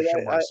to punish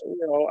him worse.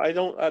 I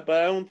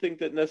don't think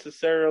that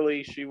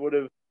necessarily she would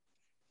have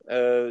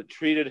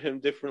treated him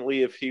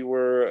differently if he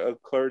were a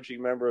clergy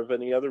member of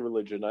any other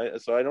religion. I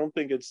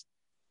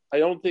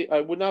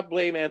would not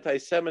blame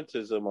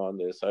anti-Semitism on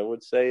this. I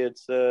would say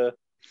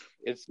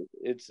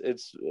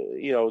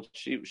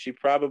she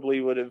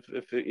probably would have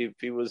if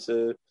he was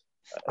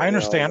I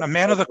understand a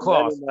man of the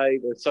cloth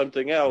or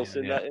something else,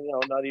 and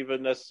not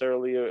even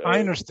necessarily. I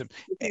understand.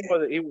 He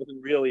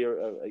wasn't really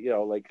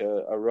like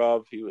a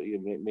rav.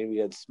 Maybe he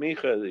had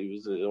smicha. He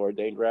was an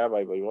ordained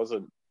rabbi, but he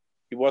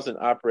wasn't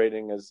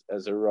operating as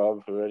a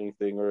rav or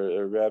anything, or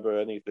a rebbe or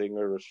anything,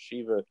 or a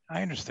shiva.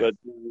 I understand.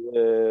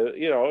 But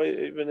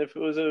even if it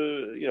was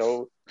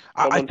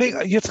I think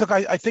Yitzchak,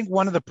 I think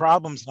one of the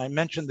problems, and I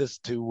mentioned this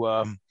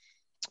to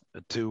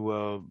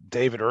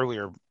David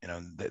earlier.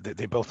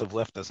 They both have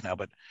left us now,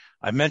 but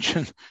I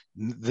mentioned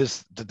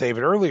this to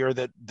David earlier,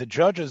 that the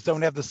judges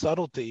don't have the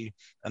subtlety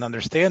and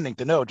understanding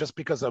to know just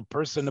because a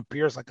person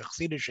appears like a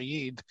Chassidish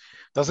Yid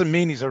doesn't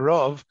mean he's a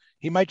Rav.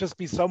 He might just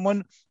be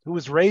someone who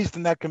was raised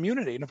in that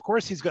community, and of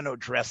course he's going to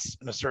dress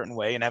in a certain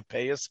way and have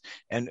payas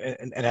and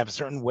have a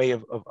certain way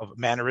of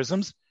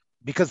mannerisms,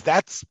 because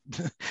that's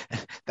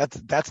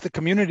the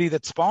community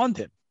that spawned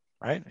him.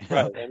 Right.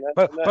 Right.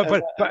 But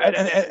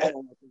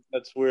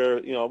that's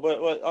where,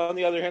 but on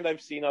the other hand, I've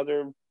seen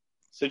other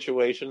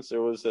situations.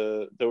 There was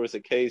a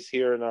case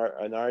here in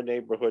our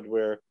neighborhood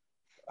where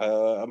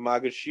a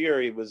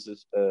Magashir, he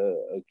was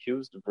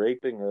accused of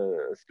raping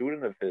a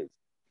student of his,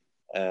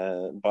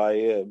 and by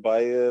a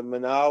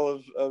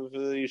manal of the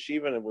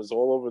yeshiva, and it was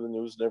all over the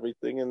news and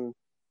everything. And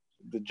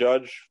the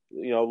judge,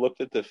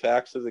 looked at the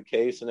facts of the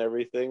case and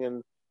everything,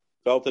 and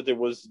felt that there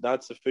was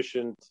not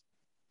sufficient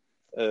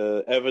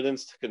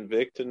evidence to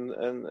convict,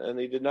 and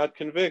he did not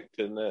convict,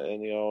 and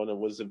it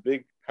was a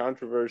big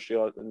controversy,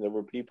 and there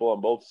were people on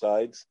both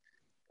sides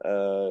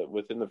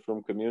within the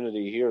Frum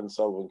community here in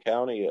Sullivan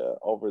County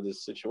over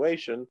this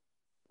situation,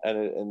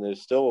 and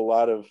there's still a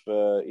lot of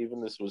even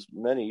this was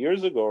many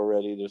years ago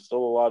already. There's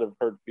still a lot of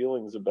hurt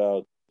feelings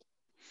about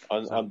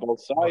on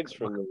both sides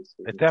from this.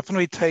 It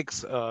definitely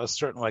takes a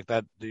certain, like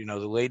that. The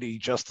Lady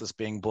Justice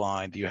being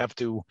blind. You have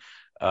to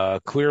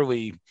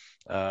clearly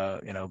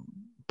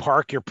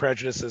park your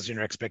prejudices and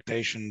your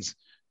expectations.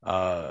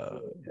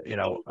 The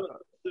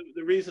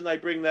reason I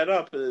bring that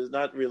up is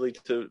not really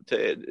to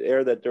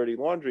air that dirty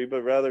laundry,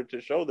 but rather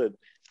to show that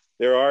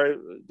there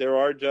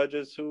are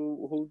judges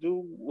who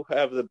do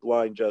have the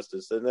blind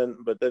justice.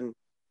 But then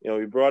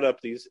we brought up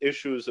these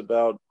issues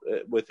about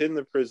within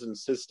the prison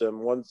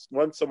system. Once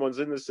someone's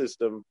in the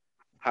system,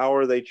 how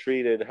are they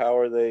treated? How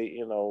are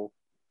they?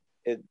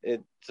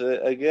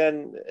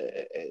 Again,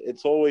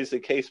 it's always a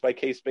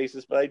case-by-case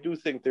basis, but I do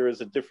think there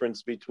is a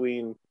difference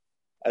between,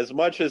 as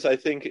much as I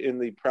think in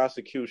the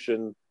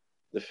prosecution,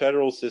 the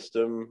federal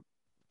system,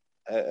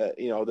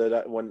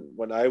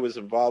 when I was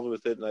involved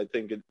with it, and I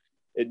think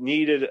it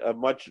needed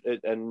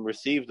and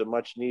received a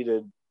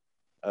much-needed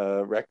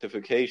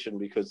rectification,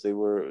 because they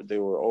were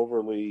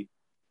overly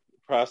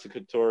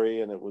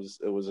prosecutory, and it was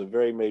a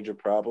very major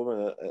problem,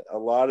 and a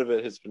lot of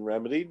it has been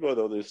remedied,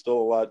 although there's still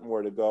a lot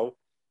more to go.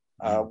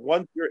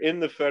 Once you're in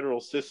the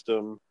federal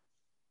system,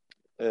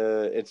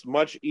 it's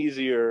much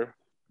easier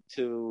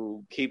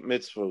to keep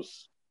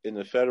mitzvos in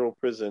the federal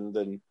prison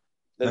than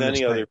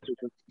any other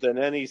prison, than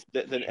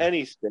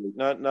any state.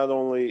 Not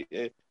only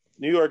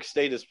New York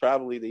State is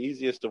probably the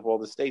easiest of all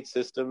the state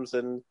systems,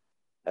 and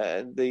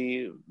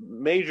the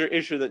major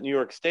issue that New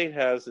York State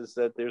has is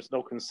that there's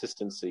no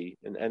consistency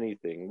in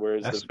anything,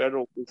 whereas the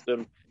federal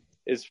system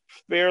is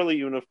fairly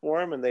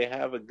uniform, and they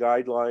have a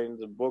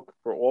guideline, a book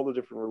for all the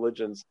different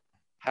religions,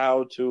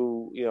 how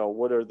to,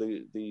 what are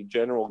the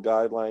general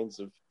guidelines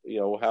of,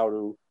 how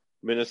to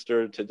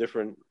minister to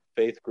different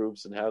faith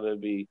groups and how to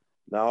be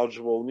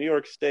knowledgeable. New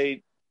York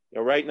State,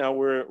 right now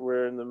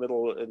we're in the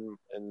middle in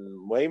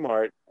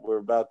Waymart. We're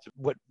about to.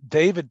 What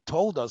David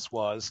told us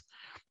was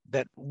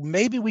that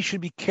maybe we should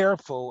be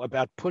careful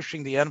about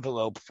pushing the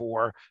envelope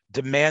for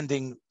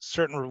demanding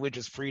certain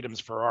religious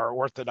freedoms for our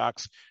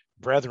Orthodox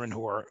brethren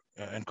who are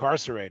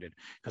incarcerated,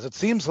 because it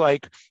seems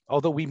like,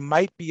 although we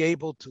might be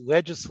able to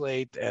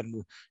legislate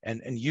and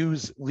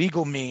use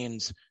legal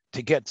means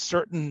to get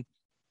certain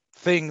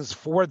things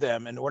for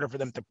them in order for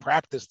them to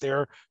practice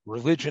their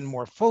religion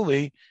more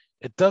fully,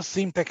 it does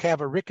seem to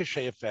have a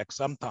ricochet effect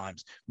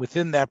sometimes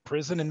within that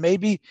prison, and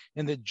maybe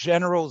in the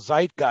general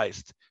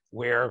zeitgeist,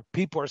 where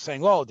people are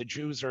saying, oh, the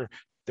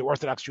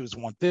Orthodox Jews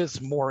want this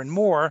more and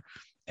more,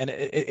 and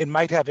it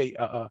might have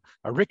a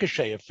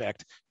ricochet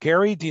effect.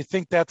 Gary, do you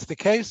think that's the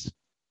case?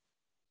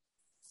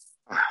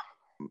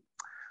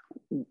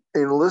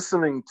 In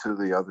listening to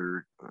the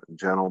other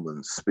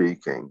gentlemen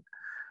speaking,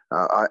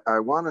 I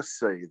want to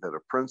say that a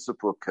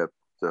principle kept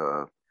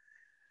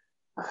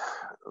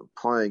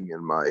playing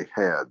in my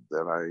head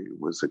that I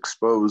was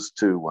exposed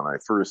to when I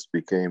first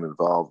became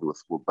involved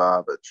with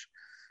Lubavitch.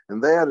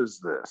 And that is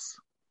this,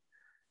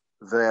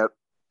 that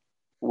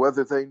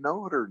whether they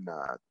know it or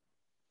not,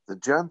 the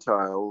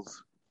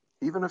Gentiles,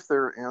 even if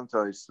they're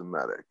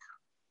anti-Semitic,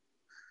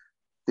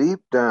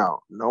 deep down,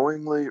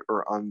 knowingly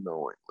or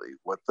unknowingly,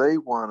 what they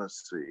want to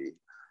see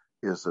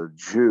is a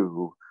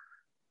Jew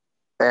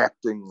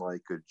acting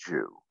like a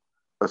Jew,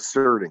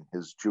 asserting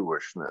his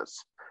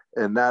Jewishness,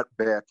 and not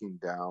backing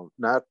down,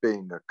 not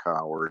being a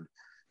coward,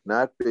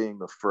 not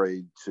being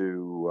afraid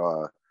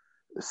to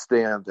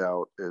stand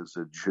out as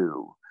a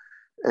Jew.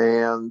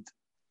 And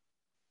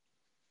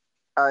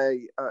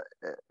I,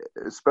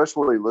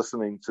 especially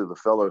listening to the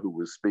fellow who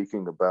was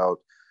speaking about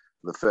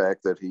the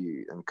fact that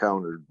he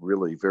encountered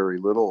really very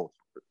little,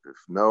 if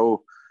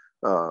no,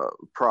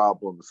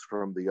 problems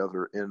from the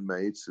other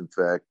inmates. In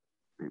fact,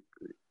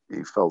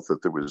 he felt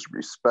that there was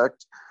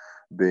respect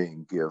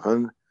being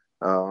given.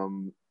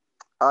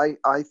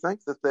 I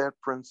think that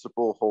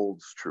principle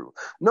holds true.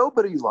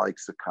 Nobody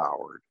likes a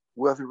coward,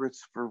 whether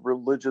it's for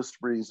religious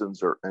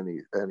reasons or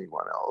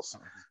anyone else.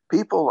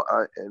 People,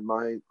 in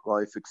my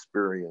life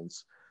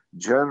experience,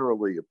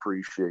 generally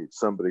appreciate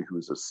somebody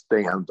who's a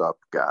stand-up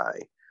guy.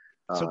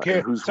 So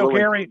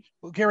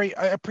Gary,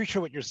 I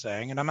appreciate what you're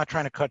saying, and I'm not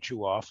trying to cut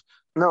you off.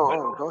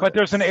 But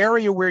there's an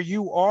area where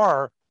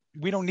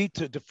we don't need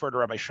to defer to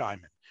Rabbi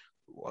Shimon.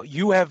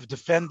 You have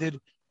defended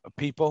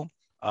people.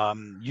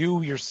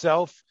 You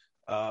yourself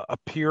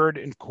appeared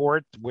in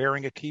court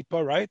wearing a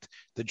kippah, right?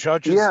 The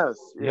judges.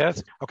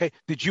 Yes. Okay.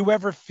 Did you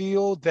ever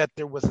feel that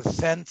there was a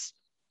sense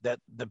that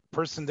the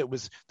person that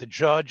was the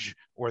judge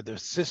or the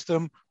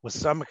system was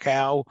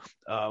somehow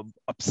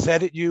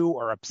upset at you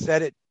or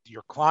upset at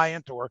your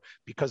client, or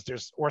because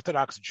there's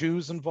Orthodox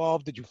Jews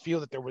involved? Did you feel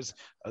that there was,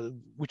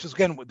 which is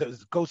again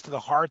goes to the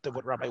heart of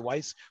what Rabbi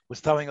Weiss was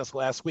telling us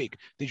last week?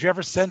 Did you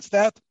ever sense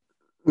that?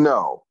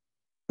 No.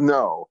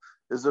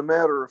 As a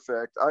matter of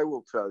fact, I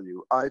will tell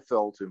you, I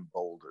felt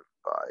emboldened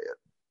by it.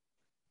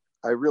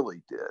 I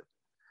really did.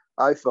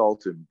 I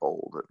felt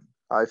emboldened.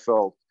 I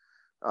felt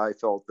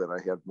that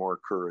I had more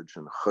courage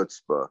and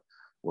chutzpah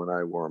when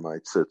I wore my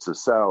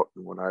tzitzis out,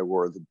 and when I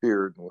wore the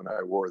beard, and when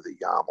I wore the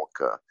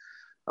yarmulke.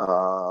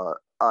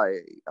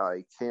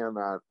 I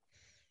cannot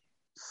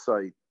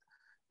cite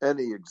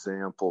any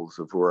examples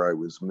of where I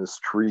was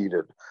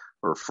mistreated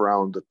or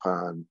frowned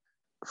upon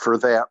for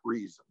that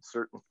reason.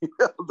 Certainly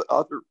the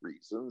other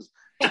reasons,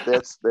 but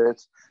that's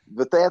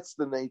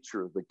the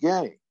nature of the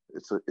game.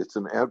 It's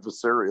an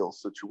adversarial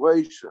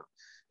situation,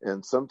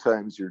 and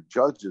sometimes your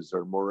judges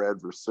are more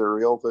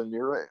adversarial than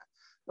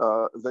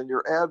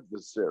your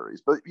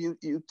adversaries. But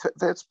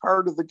that's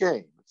part of the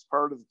game. It's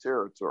part of the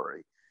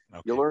territory.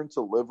 Okay. You learn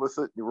to live with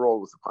it. You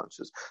roll with the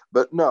punches.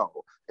 But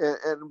no,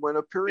 and when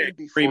appearing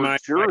before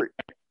jury,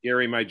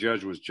 Gary, my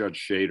judge was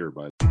Judge Shader,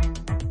 by the way.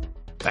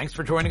 Thanks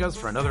for joining us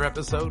for another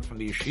episode from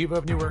the Yeshiva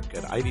of Newark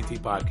at IDT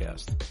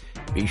Podcast.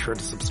 Be sure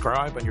to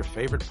subscribe on your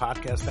favorite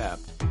podcast app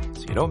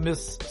so you don't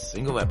miss a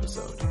single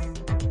episode.